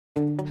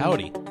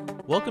Howdy!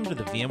 Welcome to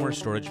the VMware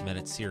Storage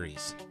Minute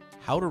series,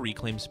 How to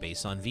Reclaim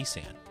Space on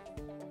vSAN.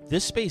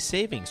 This space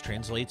savings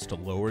translates to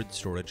lowered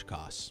storage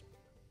costs.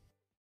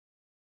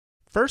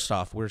 First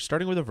off, we're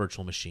starting with a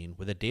virtual machine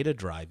with a data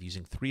drive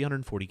using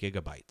 340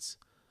 gigabytes.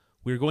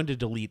 We're going to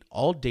delete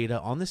all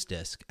data on this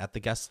disk at the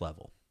guest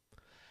level.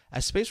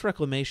 As Space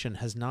Reclamation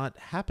has not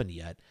happened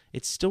yet,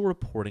 it's still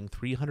reporting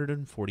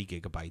 340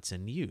 gigabytes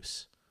in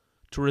use.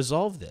 To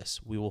resolve this,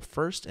 we will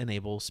first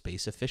enable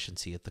space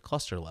efficiency at the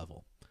cluster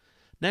level.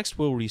 Next,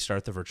 we'll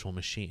restart the virtual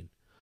machine.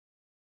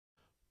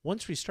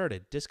 Once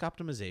restarted, disk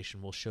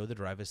optimization will show the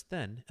drive as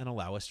thin and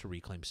allow us to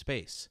reclaim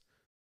space.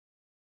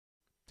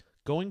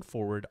 Going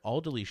forward,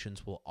 all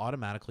deletions will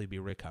automatically be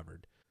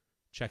recovered.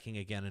 Checking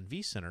again in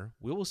vCenter,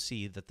 we will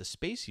see that the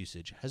space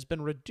usage has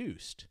been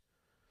reduced.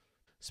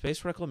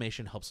 Space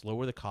Reclamation helps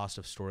lower the cost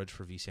of storage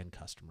for vSAN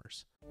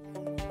customers.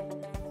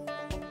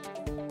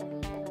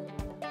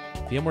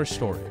 VMware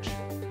Storage,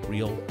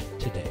 real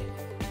today.